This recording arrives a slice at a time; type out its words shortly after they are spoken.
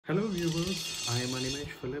Hello viewers, I am Animesh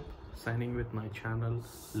Philip signing with my channel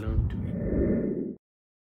Learn to Be.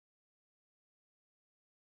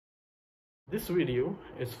 This video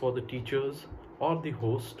is for the teachers or the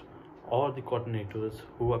host or the coordinators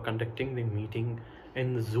who are conducting the meeting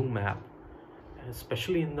in the Zoom app,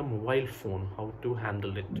 especially in the mobile phone, how to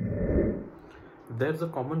handle it. There's a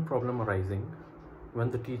common problem arising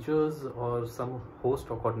when the teachers or some host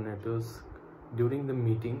or coordinators during the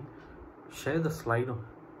meeting share the slide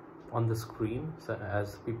on the screen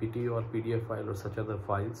as PPT or PDF file or such other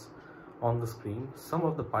files on the screen. Some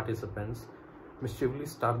of the participants mischievously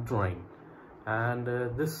start drawing, and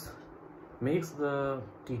this makes the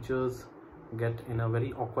teachers get in a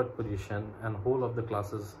very awkward position, and whole of the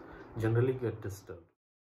classes generally get disturbed.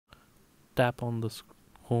 Tap on the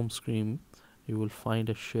home screen, you will find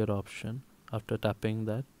a share option. After tapping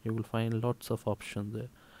that, you will find lots of options there.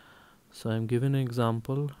 So I'm giving an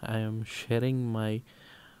example. I am sharing my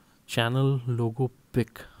channel logo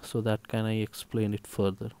pic so that can I explain it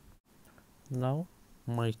further. Now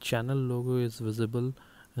my channel logo is visible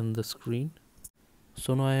in the screen.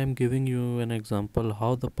 So now I am giving you an example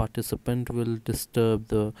how the participant will disturb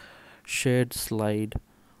the shared slide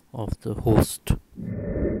of the host.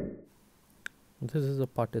 This is a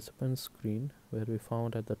participant screen where we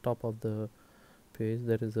found at the top of the page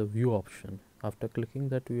there is a view option. After clicking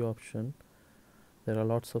that view option, there are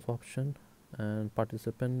lots of options, and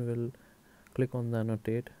participant will click on the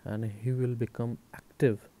annotate and he will become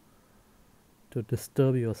active to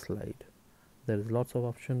disturb your slide. There is lots of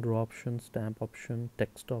option: draw option, stamp option,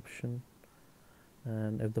 text option,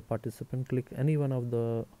 and if the participant click any one of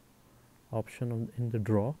the option in the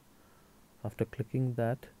draw, after clicking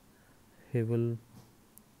that he will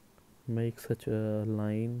make such a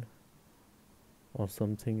line or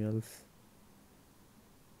something else,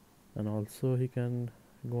 and also he can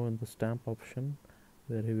go in the stamp option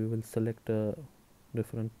where he will select a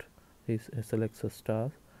different, he selects a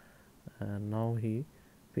star, and now he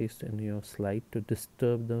pastes in your slide to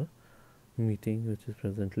disturb the meeting which is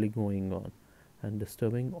presently going on and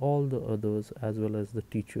disturbing all the others as well as the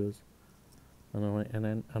teachers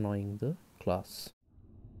and annoying the class.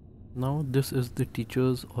 Now this is the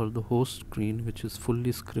teachers or the host screen which is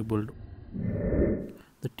fully scribbled.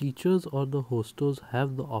 The teachers or the hosters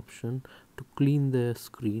have the option to clean their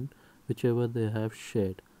screen whichever they have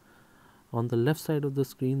shared. On the left side of the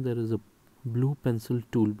screen there is a blue pencil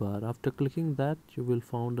toolbar. After clicking that you will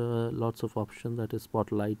find lots of options, that is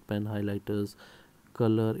spotlight, pen, highlighters,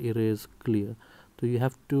 color, erase, clear. So you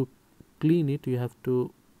have to clean it, you have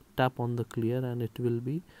to tap on the clear and it will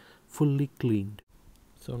be fully cleaned.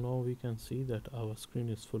 So now we can see that our screen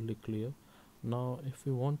is fully clear. Now if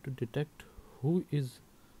we want to detect who is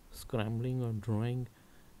scrambling or drawing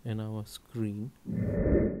in our screen,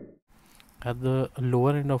 at the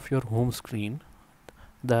lower end of your home screen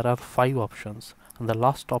there are 5 options, and the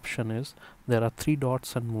last option is there are 3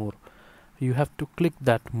 dots and more. You have to click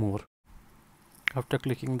that more. After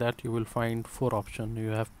clicking that you will find 4 options. You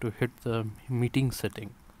have to hit the meeting setting.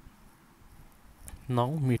 Now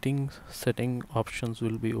meeting setting options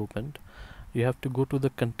will be opened. You have to go to the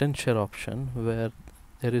content share option where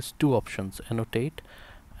there is 2 options, annotate,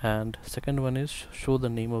 and second one is show the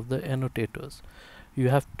name of the annotators. You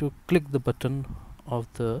have to click the button of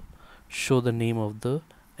the show the name of the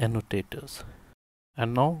annotators,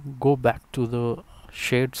 and now go back to the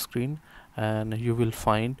shared screen and you will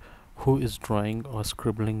find who is drawing or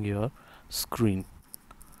scribbling your screen.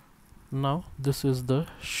 Now this is the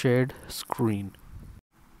shared screen.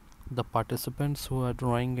 The participants who are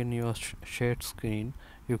drawing in your shared screen,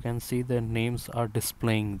 you can see their names are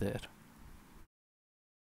displaying there.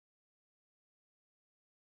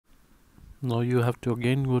 Now you have to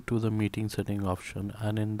again go to the meeting setting option,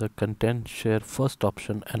 and in the content share first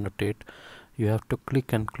option, annotate, you have to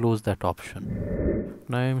click and close that option.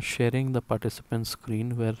 Now I am sharing the participant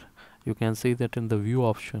screen where you can see that in the view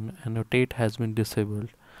option annotate has been disabled,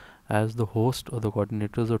 as the host or the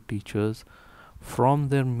coordinators or teachers from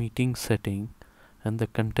their meeting setting and the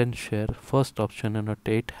content share first option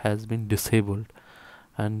annotate has been disabled,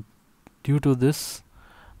 and due to this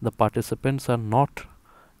the participants are not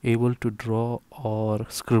able to draw or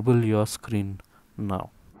scribble your screen now.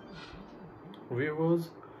 Viewers,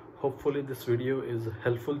 hopefully this video is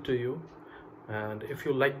helpful to you, and if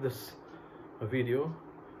you like this video,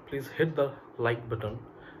 please hit the like button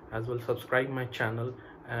as well, subscribe my channel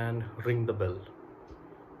and ring the bell.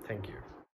 Thank you.